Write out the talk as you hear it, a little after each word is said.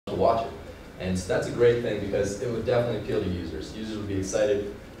watch it. And so that's a great thing because it would definitely appeal to users. Users would be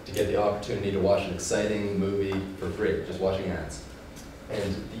excited to get the opportunity to watch an exciting movie for free, just watching ads.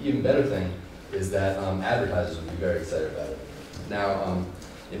 And the even better thing is that advertisers would be very excited about it. Now,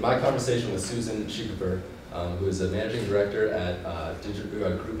 in my conversation with Susan Schickeper, who is a managing director at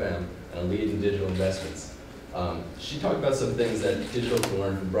Group M and a lead in digital investments, she talked about some things that digital can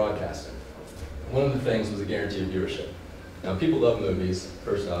learn from broadcasting. One of the things was a guarantee of viewership. Now, people love movies,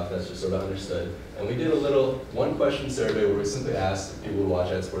 first off, that's just sort of understood. And we did a little one-question survey where we simply asked if people would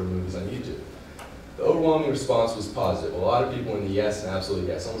watch ad-supported movies on YouTube. The overwhelming response was positive. A lot of people in the yes and absolutely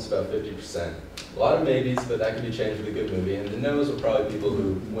yes, almost about 50%. A lot of maybes, but that could be changed with a good movie. And the no's were probably people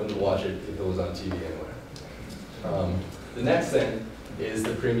who wouldn't watch it if it was on TV anywhere. The next thing is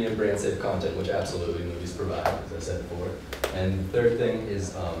the premium brand safe content, which absolutely movies provide, as I said before. And the third thing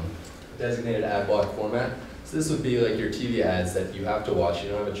is designated ad block format. So this would be like your TV ads that you have to watch, you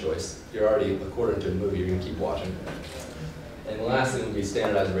don't have a choice. You're already, according to a movie, you're gonna keep watching. And the last thing would be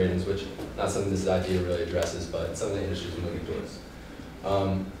standardized ratings, which not something this idea really addresses, but something the industry is moving towards.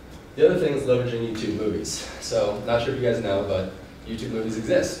 The other thing is leveraging YouTube movies. So, not sure if you guys know, but YouTube movies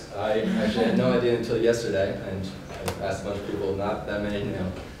exist. I actually had no idea until yesterday, and I asked a bunch of people, not that many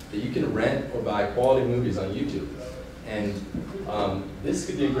know, that you can rent or buy quality movies on YouTube. And this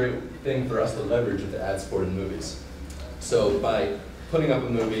could be a great thing for us to leverage with the ad-supported movies. So by putting up a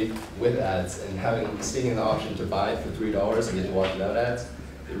movie with ads and seeing the option to buy it for $3 and get to watch without ads,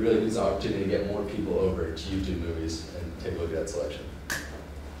 it really gives an opportunity to get more people over to YouTube movies and take a look at that selection.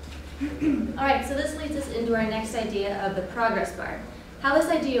 All right, so this leads us into our next idea of the progress bar. How this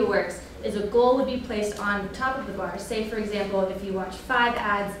idea works is a goal would be placed on top of the bar. Say, for example, if you watch 5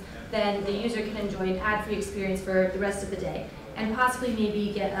 ads, then the user can enjoy an ad-free experience for the rest of the day, and possibly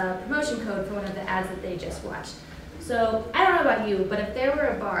maybe get a promotion code for one of the ads that they just watched. So I don't know about you, but if there were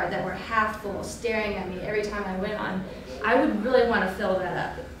a bar that were half full, staring at me every time I went on, I would really want to fill that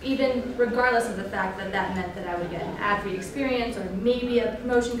up, even regardless of the fact that that meant that I would get an ad-free experience or maybe a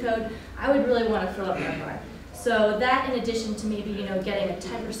promotion code. I would really want to fill up that bar. So that, in addition to maybe getting a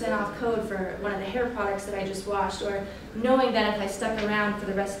 10% off code for one of the hair products that I just watched, or knowing that if I stuck around for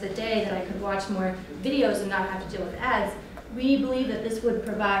the rest of the day that I could watch more videos and not have to deal with ads, we believe that this would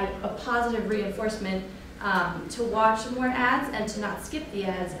provide a positive reinforcement to watch more ads and to not skip the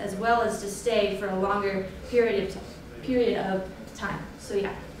ads, as well as to stay for a longer period of time. So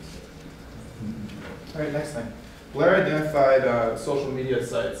yeah. All right, next thing. Blair identified social media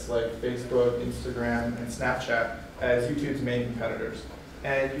sites like Facebook, Instagram, and Snapchat as YouTube's main competitors.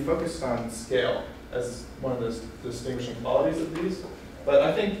 And you focused on scale as one of the distinguishing qualities of these. But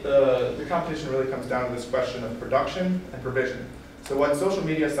I think the competition really comes down to this question of production and provision. So what social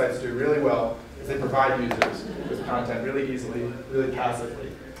media sites do really well is they provide users with content really easily, really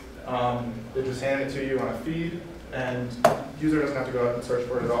passively. They just hand it to you on a feed, and the user doesn't have to go out and search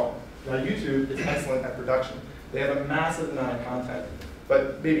for it at all. Now YouTube is excellent at production. They have a massive amount of content,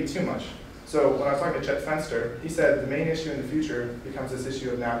 but maybe too much. So when I was talking to Chet Fenster, he said the main issue in the future becomes this issue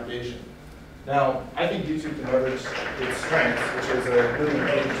of navigation. Now, I think YouTube can leverage its strengths, which is a really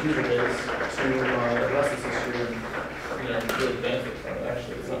engaged user base, to address this issue and really benefit from it.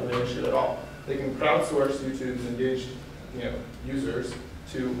 Actually, it's not really an issue at all. They can crowdsource YouTube's engaged users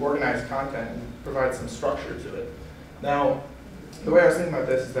to organize content and provide some structure to it. Now, the way I was thinking about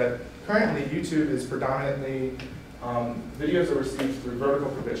this is that currently YouTube is predominantly videos are received through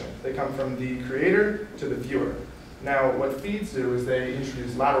vertical provision. They come from the creator to the viewer. Now, what feeds do is they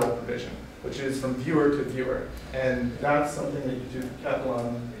introduce lateral provision, which is from viewer to viewer. And that's something that YouTube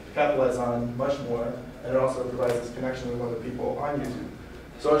capitalize on much more, and it also provides this connection with other people on YouTube.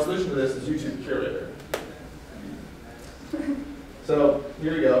 So our solution to this is YouTube Curator. So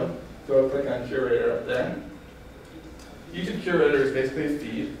here we go. Go click on Curator up there. YouTube Curator is basically a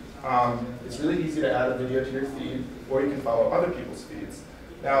feed. It's really easy to add a video to your feed, or you can follow other people's feeds.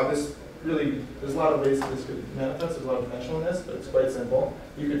 Now there's a lot of ways that this could manifest, there's a lot of potential in this, but it's quite simple.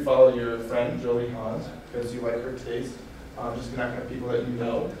 You could follow your friend, Jolie Hahn, because you like her taste, just connecting with people that you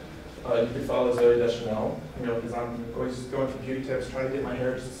know. You could follow Zoe Deschanel, because I'm always going for beauty tips, trying to get my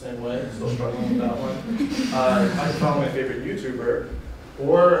hair just the same way, still struggling with that one. I could follow my favorite YouTuber,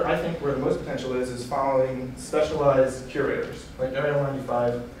 or I think where the most potential is following specialized curators. Like Area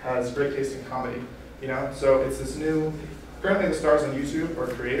 195 has great taste in comedy, So it's this new, currently the stars on YouTube are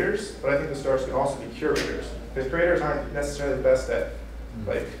creators, but I think the stars could also be curators. Because creators aren't necessarily the best at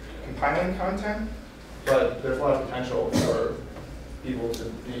compiling content, but there's a lot of potential for people to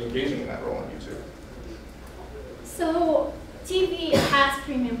be engaging in that role on YouTube. So TV has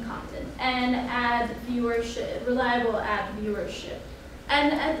premium content and ad viewership, reliable ad viewership.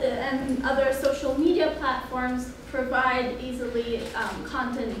 and other social media platforms provide easily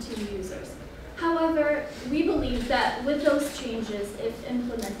content to users. However, we believe that with those changes, if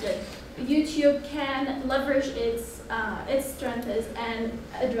implemented, YouTube can leverage its strengths and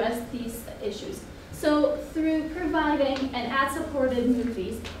address these issues. So through providing an ad-supported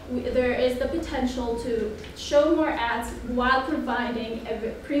movies, there is the potential to show more ads while providing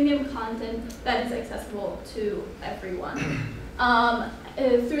premium content that is accessible to everyone.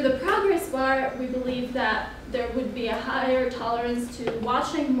 Through the progress bar, we believe that there would be a higher tolerance to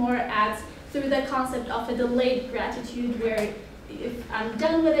watching more ads through the concept of a delayed gratitude, where if I'm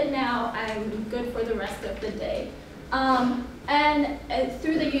done with it now, I'm good for the rest of the day. And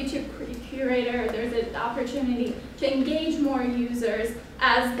through the YouTube curator, there's an opportunity to engage more users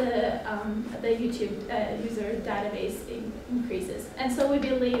as the YouTube user database increases. And so we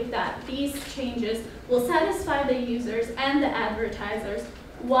believe that these changes will satisfy the users and the advertisers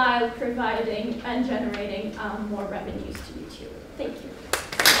while providing and generating more revenues to YouTube. Thank you.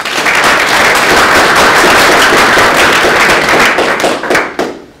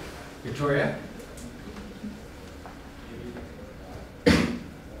 Victoria? Give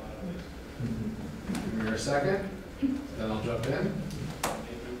me a second, then I'll jump in.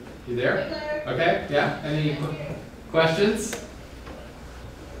 You there? Okay, yeah, any questions?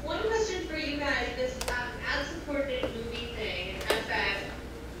 One question for you guys, this ad-supported movie thing, FX.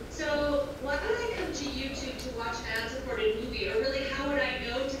 So why would I come to YouTube to watch an ad-supported movie? Or really, how would I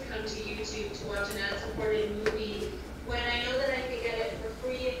know to come to YouTube to watch an ad-supported movie when I know that I can get it for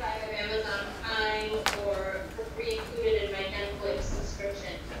free if I have Amazon Prime or for free included in my Netflix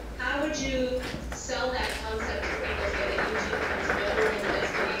subscription? How would you sell that concept to people so that YouTube becomes better as a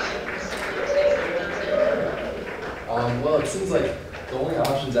destination for someone who takes their content? Well, it seems like the only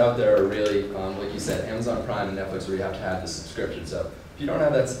options out there are really, like you said, Amazon Prime and Netflix, where you have to have the subscription. So if you don't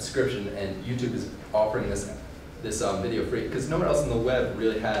have that subscription and YouTube is offering this video free, because no one else on the web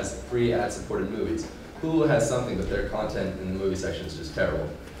really has free ad-supported movies. Hulu has something, but their content in the movie section is just terrible.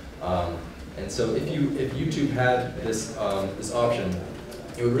 And so if YouTube had this option,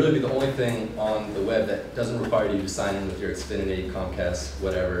 it would really be the only thing on the web that doesn't require you to sign in with your Xfinity, Comcast,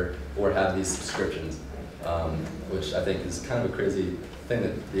 whatever, or have these subscriptions, which I think is kind of a crazy thing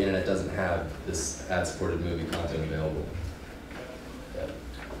that the internet doesn't have this ad-supported movie content available. Yeah.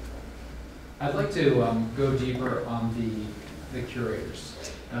 I'd like to go deeper on the curators,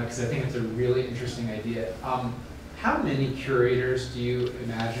 because I think it's a really interesting idea. How many curators do you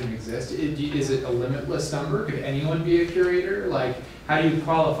imagine exist? Is it a limitless number? Could anyone be a curator? Like, how do you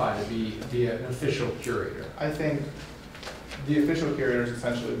qualify to be an official curator? I think the official curators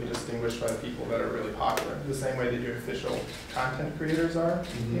essentially would be distinguished by the people that are really popular, the same way that your official content creators are,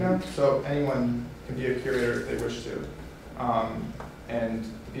 you know? So anyone can be a curator if they wish to. And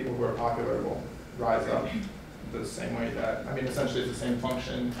the people who are popular will rise up the same way that, I mean, essentially it's the same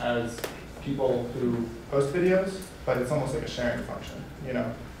function as people who post videos, but it's almost like a sharing function, you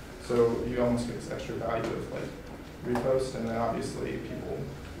know? So you almost get this extra value of like repost, and then obviously people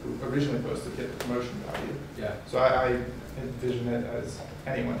who originally posted get the promotion value. Yeah. So I envision it as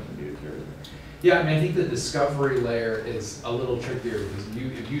anyone can be a curator. Yeah, I mean, I think the discovery layer is a little trickier, because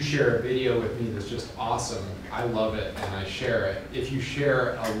if you share a video with me that's just awesome, I love it and I share it. If you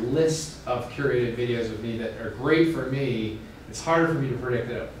share a list of curated videos with me that are great for me, it's harder for me to predict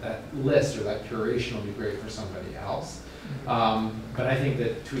that that list or that curation will be great for somebody else. But I think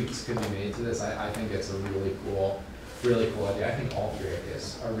that tweaks could be made to this. I think it's a really cool idea. I think all three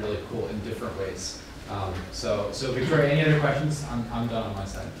ideas are really cool in different ways. So Victoria, any other questions? I'm done on my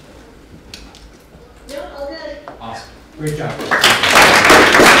side. No, all good. Awesome. Great job.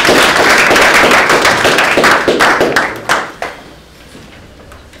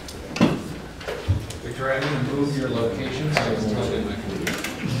 Victoria, I'm going to move your location so I can tell you my computer.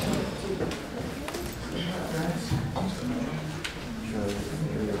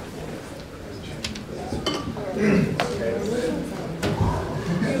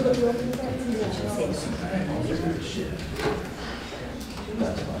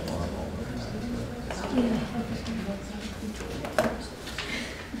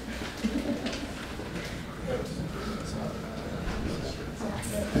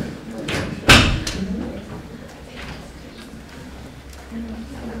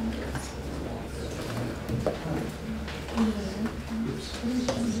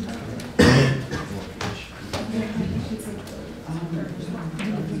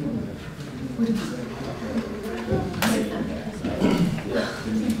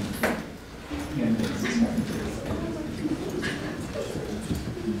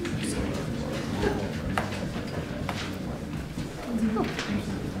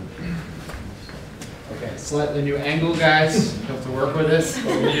 Slightly new angle, guys. You have to work with this.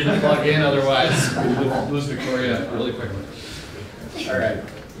 We needed to plug in, otherwise we would lose Victoria really quickly. All right.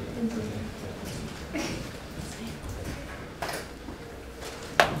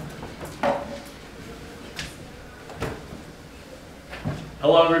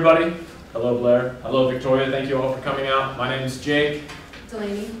 Hello, everybody. Hello, Blair. Hello, Victoria. Thank you all for coming out. My name is Jake.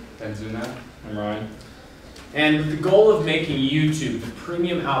 Delaney. And Zuna. I'm Ryan. And with the goal of making YouTube the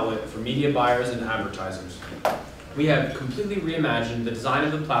premium outlet for media buyers and advertisers, we have completely reimagined the design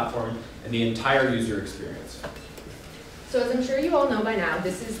of the platform and the entire user experience. So as I'm sure you all know by now,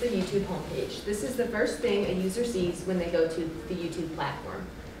 this is the YouTube homepage. This is the first thing a user sees when they go to the YouTube platform.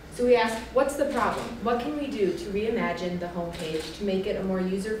 So we asked, what's the problem? What can we do to reimagine the homepage to make it a more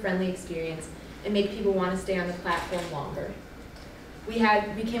user-friendly experience and make people want to stay on the platform longer? We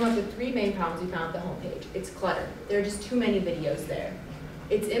came up with 3 main problems we found with the homepage. It's clutter. There are just too many videos there.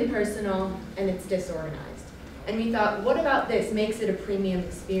 It's impersonal and it's disorganized. And we thought, what about this makes it a premium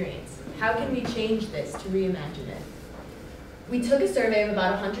experience? How can we change this to reimagine it? We took a survey of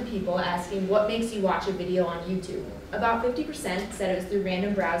about 100 people asking what makes you watch a video on YouTube. About 50% said it was through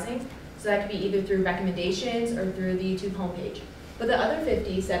random browsing, so that could be either through recommendations or through the YouTube homepage. But the other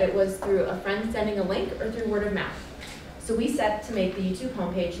 50 said it was through a friend sending a link or through word of mouth. So we set to make the YouTube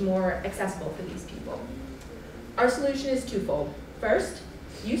homepage more accessible for these people. Our solution is twofold. First,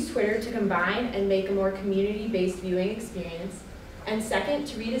 use Twitter to combine and make a more community-based viewing experience. And second,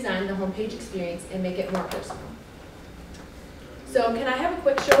 to redesign the homepage experience and make it more personal. So can I have a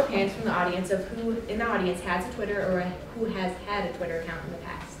quick show of hands from the audience of who in the audience has a Twitter or who has had a Twitter account in the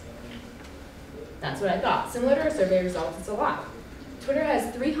past? That's what I thought. Similar to our survey results, it's a lot. Twitter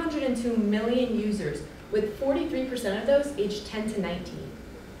has 302 million users, with 43% of those aged 10 to 19.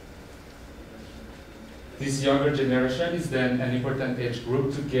 This younger generation is then an important age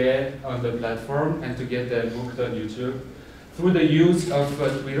group to get on the platform and to get them hooked on YouTube. Through the use of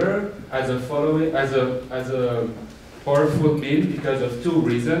Twitter as a powerful meme because of 2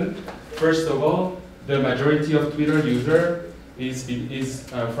 reasons. First of all, the majority of Twitter users is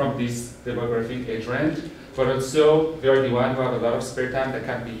from this demographic age range, but also they are the ones who have a lot of spare time that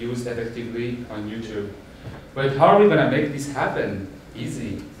can be used effectively on YouTube. But how are we going to make this happen?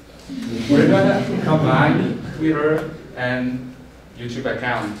 Easy. We're going to combine Twitter and YouTube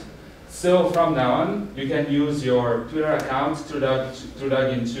account. So from now on, you can use your Twitter account to log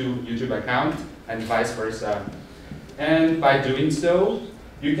into YouTube account and vice versa. And by doing so,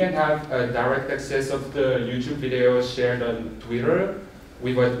 you can have direct access of the YouTube videos shared on Twitter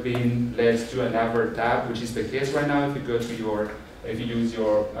without being led to another tab, which is the case right now if you go to if you use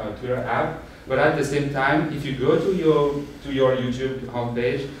your Twitter app. But at the same time, if you go to your YouTube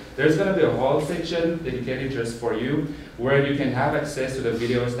homepage, there's going to be a whole section dedicated just for you, where you can have access to the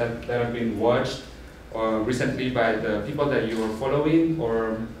videos that have been watched recently by the people that you are following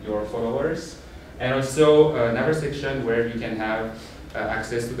or your followers. And also another section where you can have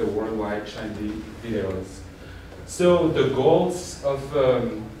access to the worldwide trendy videos. So the goals of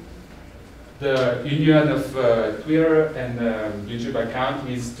the union of Twitter and YouTube account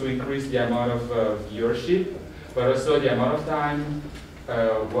is to increase the amount of viewership, but also the amount of time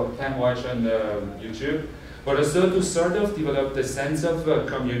watched on YouTube, but also to sort of develop the sense of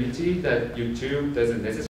community that YouTube doesn't necessarily